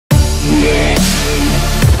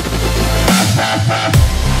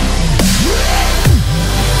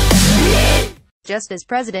Just as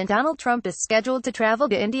President Donald Trump is scheduled to travel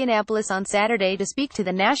to Indianapolis on Saturday to speak to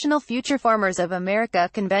the National Future Farmers of America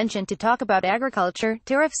convention to talk about agriculture,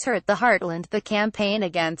 Tariffs Hurt the Heartland, the campaign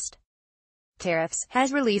against tariffs,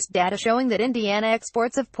 has released data showing that Indiana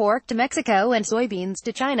exports of pork to Mexico and soybeans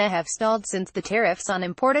to China have stalled since the tariffs on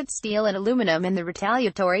imported steel and aluminum and the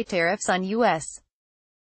retaliatory tariffs on U.S.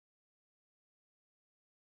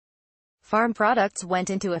 farm products went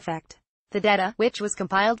into effect. The data, which was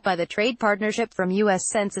compiled by the Trade Partnership from U.S.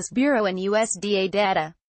 Census Bureau and USDA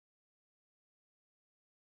data.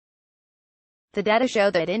 The data show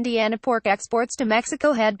that Indiana pork exports to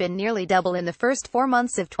Mexico had been nearly double in the first 4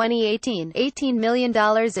 months of 2018, $18 million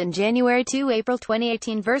in January to April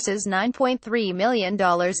 2018 versus $9.3 million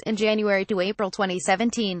in January to April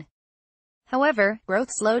 2017. However, growth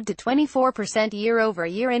slowed to 24%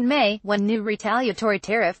 year-over-year in May, when new retaliatory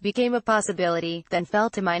tariff became a possibility, then fell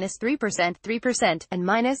to -3%, and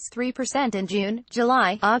 -3% in June,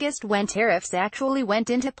 July, August when tariffs actually went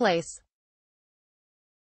into place.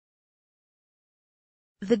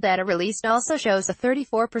 The data released also shows a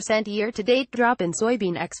 34% year-to-date drop in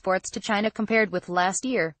soybean exports to China compared with last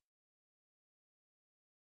year.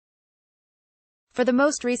 For the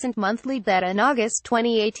most recent monthly data in August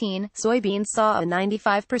 2018, soybeans saw a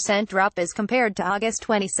 95% drop as compared to August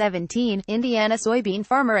 2017. Indiana soybean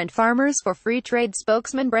farmer and Farmers for Free Trade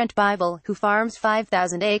spokesman Brent Bible, who farms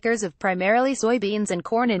 5,000 acres of primarily soybeans and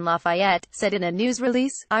corn in Lafayette, said in a news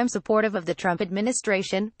release, "I'm supportive of the Trump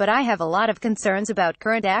administration, but I have a lot of concerns about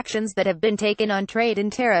current actions that have been taken on trade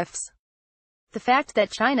and tariffs. The fact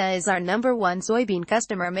that China is our #1 soybean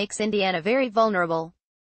customer makes Indiana very vulnerable.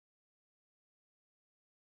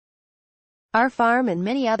 Our farm and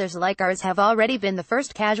many others like ours have already been the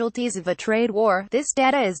first casualties of a trade war. This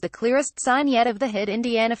data is the clearest sign yet of the hit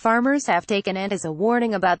Indiana farmers have taken and is a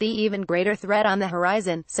warning about the even greater threat on the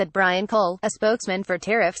horizon," said Brian Cole, a spokesman for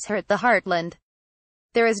Tariffs Hurt the Heartland.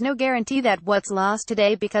 "There is no guarantee that what's lost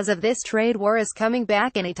today because of this trade war is coming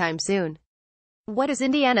back anytime soon. What is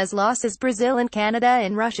Indiana's loss is Brazil and Canada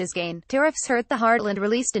and Russia's gain." Tariffs Hurt the Heartland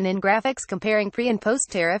released an infographics comparing pre- and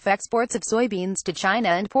post-tariff exports of soybeans to China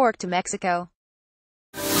and pork to Mexico.